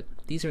apps, but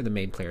these are the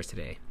main players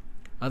today.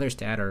 Others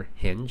to add are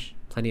Hinge,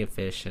 Plenty of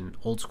Fish, and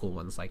old school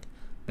ones like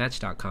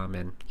Match.com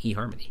and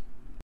eHarmony.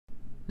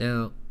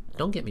 Now,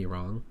 don't get me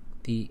wrong,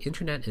 the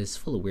internet is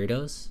full of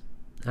weirdos.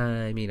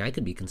 I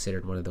could be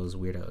considered one of those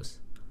weirdos.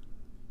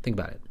 Think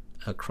about it.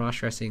 A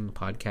cross-dressing,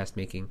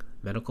 podcast-making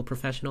medical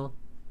professional?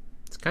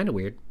 It's kind of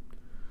weird.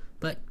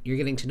 But you're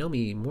getting to know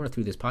me more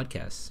through this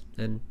podcast,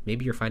 and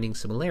maybe you're finding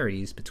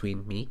similarities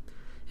between me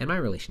and my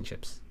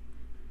relationships.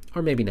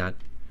 Or maybe not.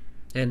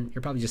 And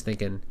you're probably just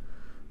thinking,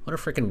 what a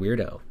freaking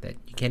weirdo, that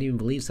you can't even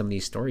believe some of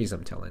these stories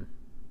I'm telling.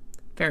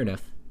 Fair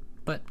enough.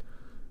 But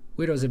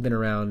weirdos have been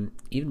around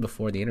even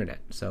before the internet,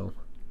 so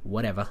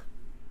whatever.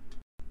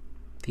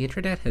 The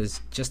internet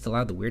has just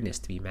allowed the weirdness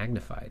to be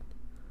magnified.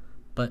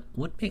 But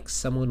what makes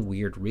someone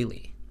weird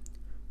really?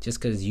 Just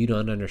because you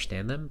don't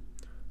understand them?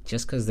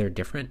 Just because they're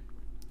different?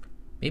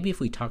 Maybe if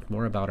we talked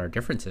more about our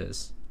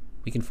differences,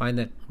 we can find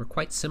that we're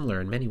quite similar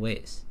in many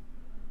ways.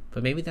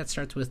 But maybe that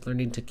starts with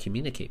learning to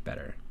communicate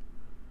better.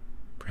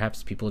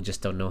 Perhaps people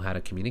just don't know how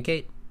to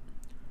communicate?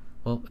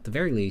 Well, at the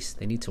very least,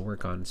 they need to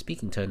work on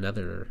speaking to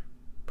another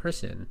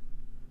person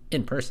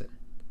in person.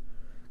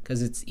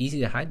 Because it's easy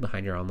to hide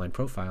behind your online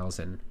profiles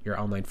and your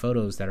online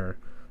photos that are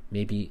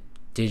maybe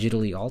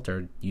digitally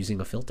altered using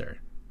a filter.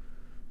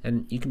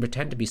 And you can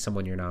pretend to be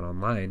someone you're not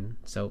online,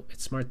 so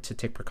it's smart to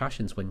take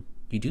precautions when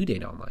you do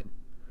date online.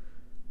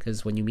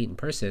 Because when you meet in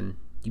person,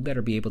 you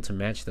better be able to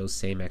match those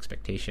same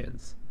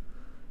expectations.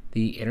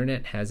 The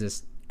internet has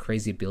this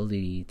crazy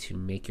ability to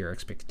make your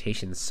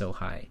expectations so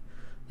high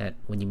that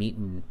when you meet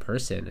in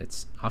person,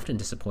 it's often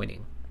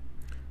disappointing.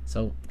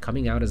 So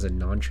coming out as a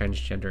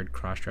non-transgendered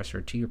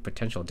crossdresser to your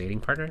potential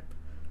dating partner,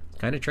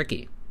 kind of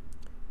tricky,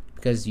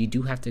 because you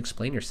do have to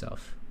explain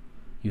yourself.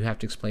 You have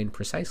to explain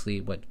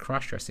precisely what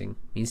crossdressing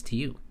means to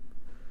you.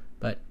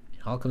 But it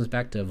all comes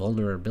back to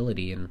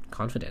vulnerability and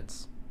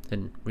confidence,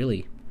 and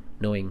really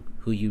knowing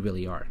who you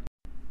really are.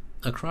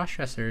 A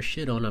crossdresser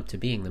should own up to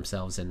being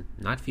themselves and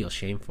not feel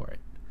shame for it.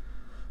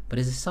 But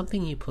is this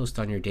something you post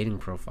on your dating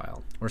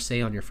profile, or say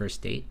on your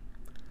first date?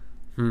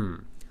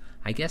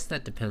 I guess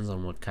that depends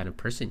on what kind of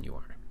person you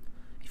are.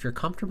 If you're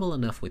comfortable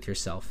enough with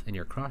yourself and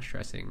your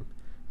crossdressing,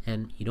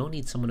 and you don't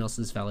need someone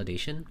else's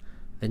validation,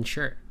 then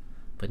sure,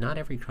 but not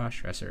every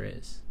crossdresser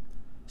is.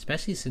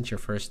 Especially since your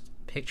first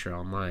picture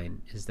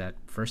online is that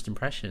first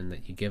impression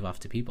that you give off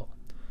to people.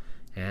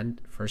 And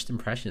first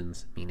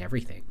impressions mean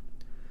everything,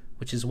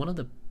 which is one of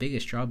the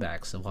biggest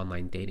drawbacks of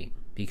online dating,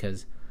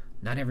 because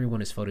not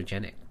everyone is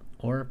photogenic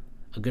or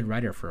a good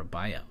writer for a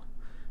bio.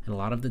 And a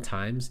lot of the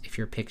times, if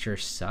your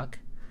pictures suck,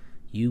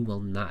 you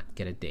will not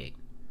get a date,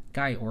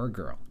 guy or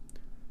girl.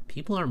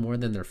 People are more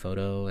than their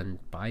photo and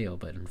bio,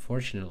 but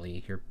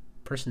unfortunately, your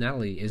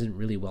personality isn't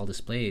really well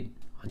displayed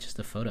on just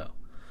a photo.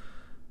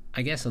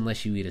 I guess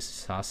unless you eat a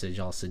sausage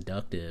all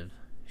seductive,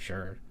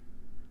 sure.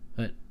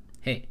 But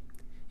hey,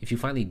 if you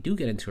finally do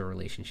get into a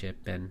relationship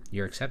and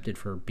you're accepted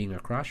for being a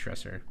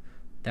crossdresser,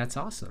 that's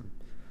awesome.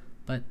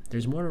 But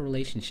there's more to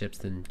relationships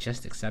than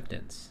just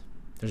acceptance.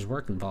 There's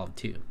work involved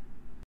too.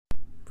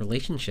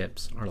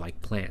 Relationships are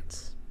like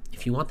plants.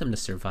 If you want them to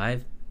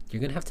survive, you're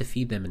going to have to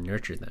feed them and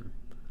nurture them.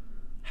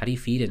 How do you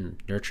feed and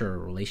nurture a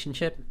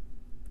relationship?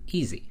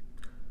 Easy.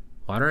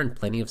 Water and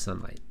plenty of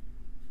sunlight.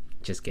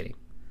 Just kidding.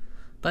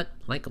 But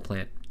like a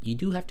plant, you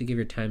do have to give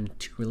your time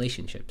to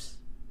relationships.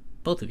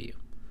 Both of you.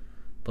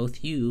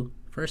 Both you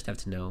first have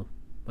to know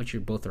what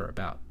you both are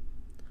about.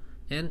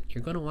 And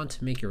you're going to want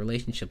to make your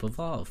relationship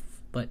evolve,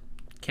 but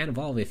can't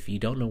evolve if you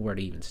don't know where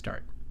to even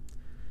start.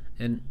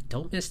 And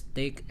don't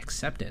mistake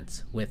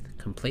acceptance with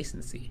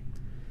complacency.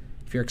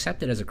 If you're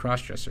accepted as a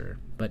crossdresser,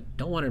 but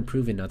don't want to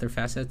improve in other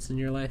facets in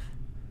your life,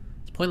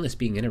 it's pointless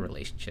being in a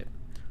relationship.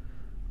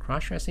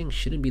 Crossdressing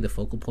shouldn't be the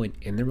focal point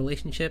in the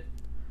relationship.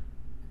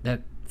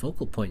 That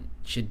focal point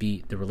should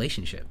be the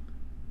relationship.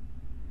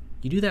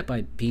 You do that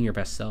by being your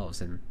best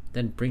selves, and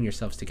then bring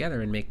yourselves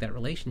together and make that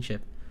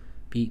relationship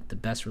be the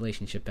best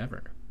relationship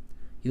ever.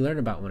 You learn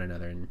about one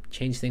another and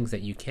change things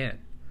that you can.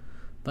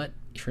 But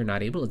if you're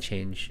not able to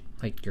change,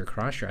 like you're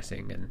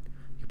cross-dressing and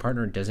your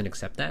partner doesn't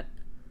accept that,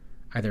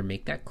 either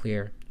make that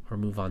clear or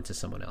move on to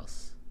someone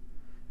else.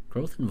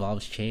 Growth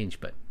involves change,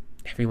 but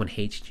everyone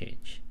hates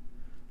change.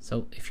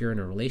 So if you're in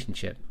a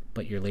relationship,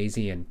 but you're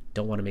lazy and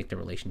don't want to make the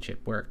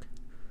relationship work,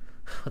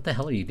 what the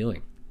hell are you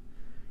doing?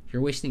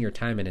 You're wasting your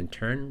time and in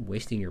turn,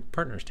 wasting your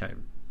partner's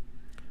time.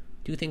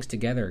 Do things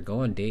together, go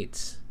on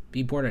dates,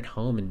 be bored at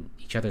home in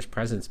each other's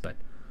presence, but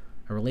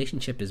a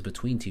relationship is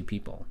between two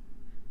people.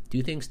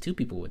 Do things two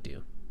people would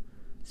do.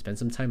 Spend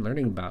some time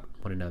learning about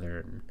one another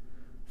and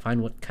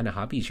find what kind of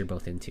hobbies you're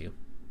both into.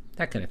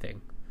 That kind of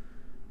thing.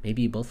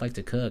 Maybe you both like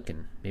to cook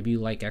and maybe you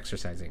like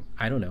exercising.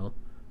 I don't know.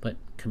 But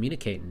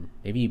communicate and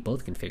maybe you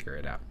both can figure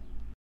it out.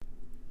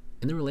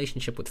 In the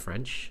relationship with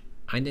French,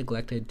 I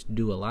neglected to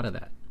do a lot of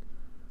that,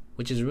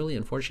 which is really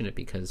unfortunate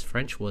because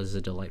French was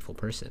a delightful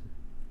person.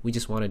 We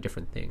just wanted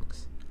different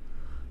things.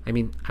 I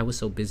mean, I was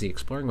so busy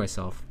exploring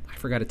myself, I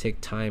forgot to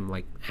take time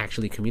like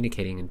actually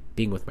communicating and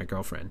being with my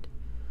girlfriend.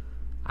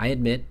 I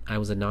admit I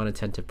was a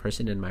non-attentive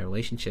person in my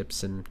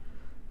relationships and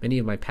many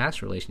of my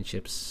past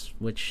relationships,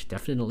 which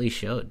definitely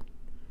showed.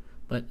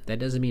 But that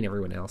doesn't mean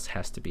everyone else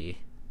has to be.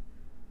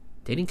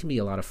 Dating can be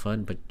a lot of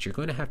fun, but you're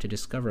going to have to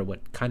discover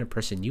what kind of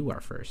person you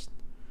are first.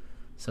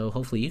 So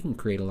hopefully you can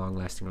create a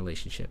long-lasting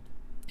relationship,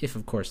 if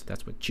of course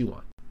that's what you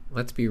want.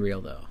 Let's be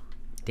real though.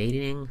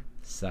 Dating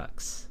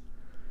sucks.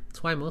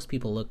 It's why most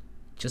people look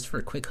just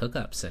for quick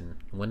hookups and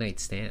one-night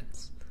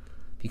stands.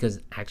 Because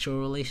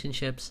actual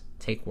relationships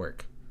take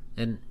work,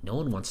 and no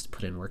one wants to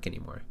put in work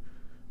anymore.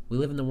 We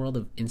live in the world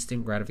of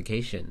instant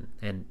gratification,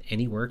 and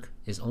any work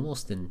is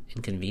almost an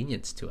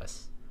inconvenience to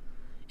us.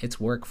 It's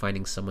work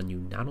finding someone you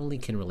not only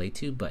can relate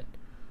to, but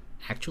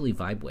actually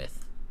vibe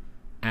with.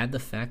 Add the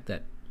fact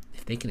that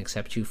if they can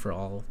accept you for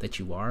all that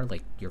you are,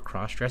 like you're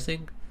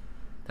cross-dressing,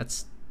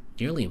 that's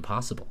nearly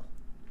impossible.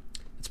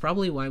 It's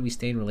probably why we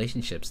stay in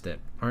relationships that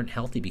aren't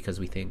healthy because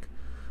we think,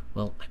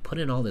 well, I put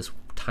in all this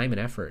time and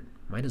effort,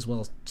 might as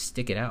well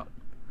stick it out.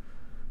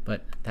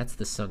 But that's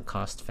the sunk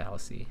cost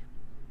fallacy.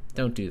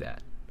 Don't do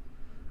that.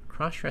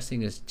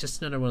 Cross-dressing is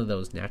just another one of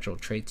those natural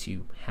traits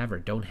you have or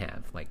don't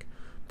have, like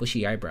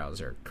bushy eyebrows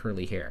or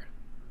curly hair.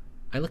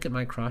 I look at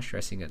my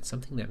cross-dressing as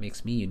something that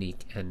makes me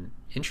unique and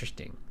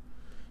interesting.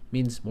 It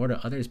means more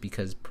to others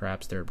because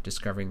perhaps they're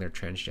discovering they're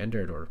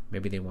transgendered or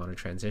maybe they want to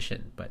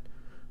transition, but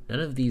none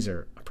of these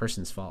are a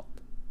person's fault.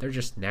 They're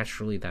just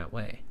naturally that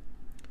way.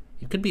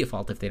 It could be a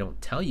fault if they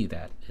don't tell you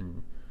that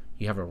and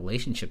you have a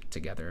relationship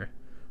together,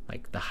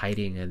 like the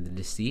hiding and the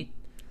deceit.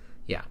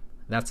 Yeah,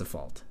 that's a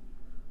fault.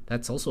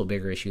 that's also a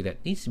bigger issue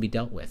that needs to be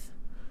dealt with.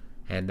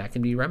 And that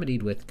can be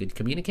remedied with good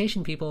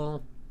communication,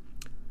 people.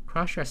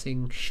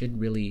 Cross-dressing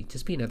should really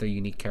just be another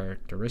unique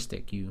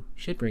characteristic you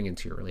should bring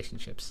into your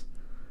relationships,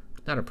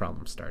 not a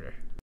problem starter.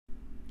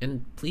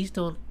 And please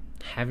don't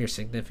have your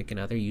significant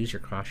other use your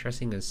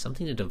cross-dressing as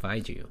something to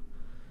divide you.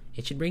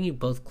 It should bring you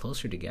both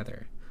closer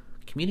together.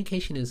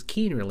 Communication is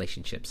key in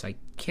relationships. I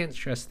can't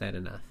stress that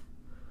enough.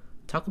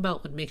 Talk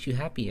about what makes you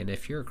happy, and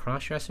if you're a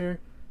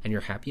cross-dresser and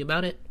you're happy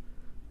about it,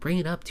 bring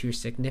it up to your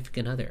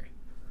significant other.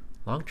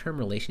 Long-term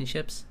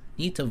relationships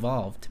need to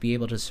evolve to be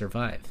able to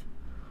survive.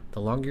 The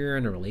longer you're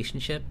in a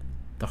relationship,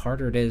 the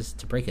harder it is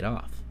to break it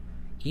off,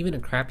 even a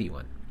crappy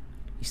one.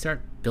 You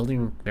start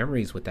building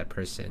memories with that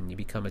person, you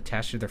become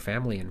attached to their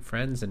family and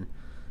friends, and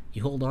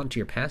you hold on to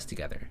your past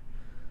together.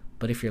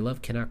 But if your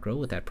love cannot grow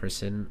with that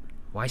person,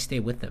 why stay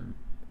with them?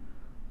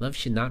 Love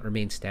should not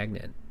remain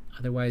stagnant,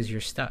 otherwise you're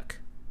stuck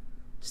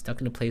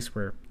in a place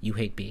where you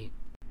hate being.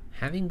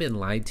 Having been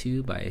lied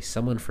to by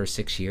someone for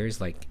 6 years,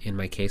 like in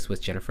my case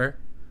with Jennifer,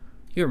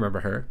 you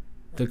remember her,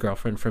 the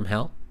girlfriend from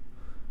hell,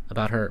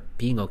 about her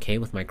being okay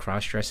with my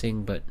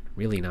cross-dressing but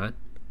really not.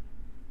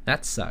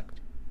 That sucked.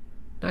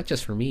 Not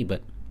just for me,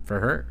 but for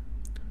her.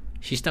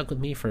 She stuck with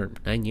me for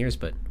 9 years,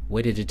 but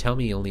waited to tell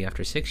me only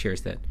after 6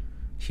 years that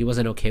she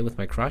wasn't okay with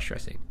my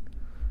cross-dressing.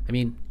 I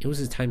mean, it was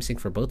a time sink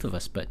for both of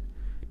us, but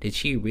did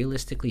she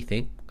realistically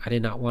think I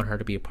did not want her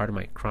to be a part of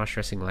my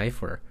cross-dressing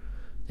life, or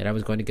that I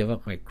was going to give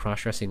up my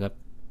cross-dressing up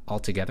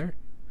altogether?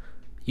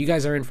 You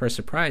guys are in for a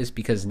surprise,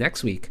 because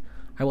next week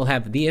I will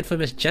have the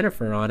infamous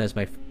Jennifer on as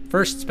my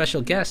first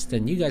special guest,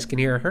 and you guys can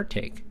hear her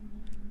take.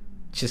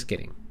 Just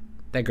kidding.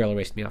 That girl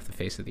erased me off the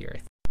face of the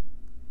earth.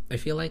 I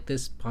feel like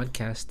this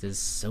podcast is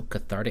so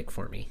cathartic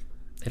for me.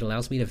 It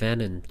allows me to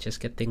vent and just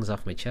get things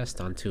off my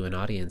chest onto an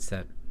audience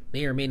that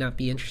may or may not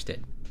be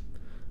interested.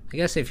 I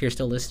guess if you're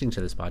still listening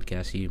to this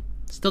podcast, you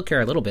still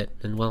care a little bit,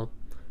 and well,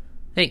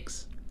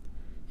 thanks.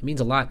 It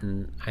means a lot,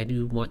 and I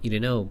do want you to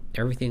know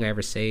everything I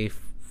ever say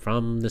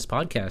from this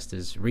podcast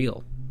is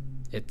real.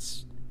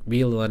 It's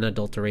real,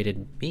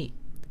 unadulterated me.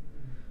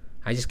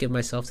 I just give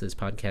myself to this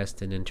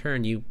podcast, and in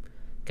turn, you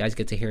guys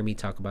get to hear me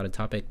talk about a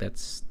topic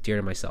that's dear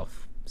to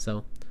myself.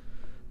 So,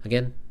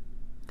 again,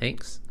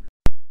 thanks.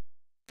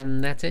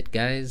 And that's it,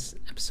 guys.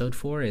 Episode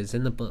 4 is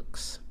in the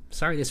books.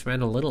 Sorry this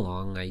ran a little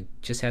long. I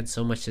just had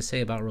so much to say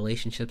about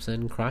relationships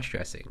and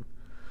cross-dressing.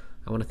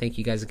 I want to thank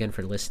you guys again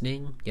for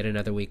listening. Yet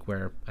another week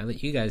where I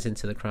let you guys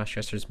into the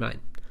cross-dresser's mind.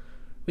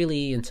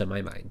 Really into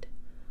my mind.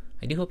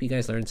 I do hope you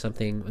guys learned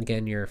something.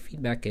 Again, your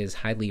feedback is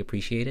highly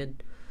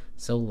appreciated.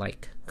 So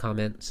like,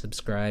 comment,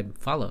 subscribe,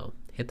 follow.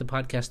 Hit the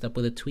podcast up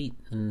with a tweet,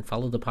 and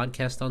follow the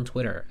podcast on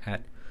Twitter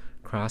at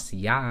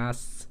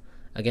Yaas.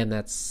 Again,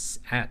 that's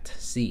at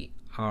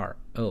CROSSYAAS.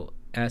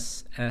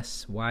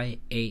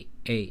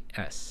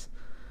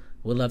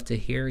 Would love to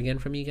hear again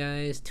from you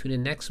guys. Tune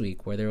in next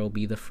week where there will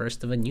be the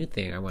first of a new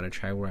thing I want to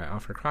try, where I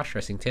offer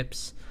cross-dressing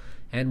tips,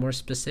 and more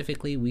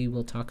specifically we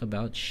will talk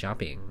about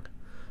shopping.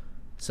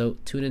 So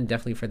tune in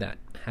definitely for that.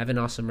 Have an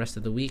awesome rest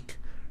of the week.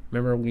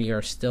 Remember, we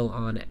are still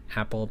on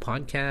Apple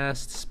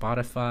Podcasts,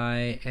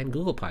 Spotify, and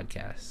Google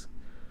Podcasts.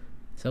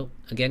 So,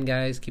 again,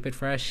 guys, keep it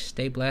fresh,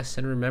 stay blessed,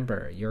 and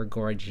remember, you're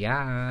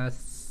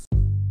gorgeous.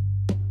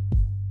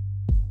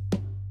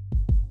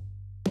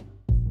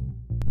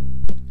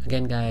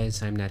 Again,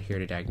 guys, I'm not here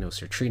to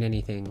diagnose or treat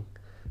anything,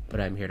 but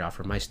I'm here to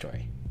offer my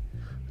story.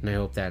 And I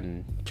hope that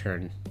in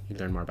turn you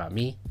learn more about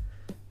me,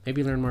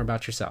 maybe learn more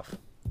about yourself,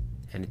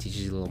 and it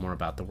teaches you a little more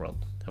about the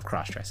world of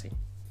cross-dressing.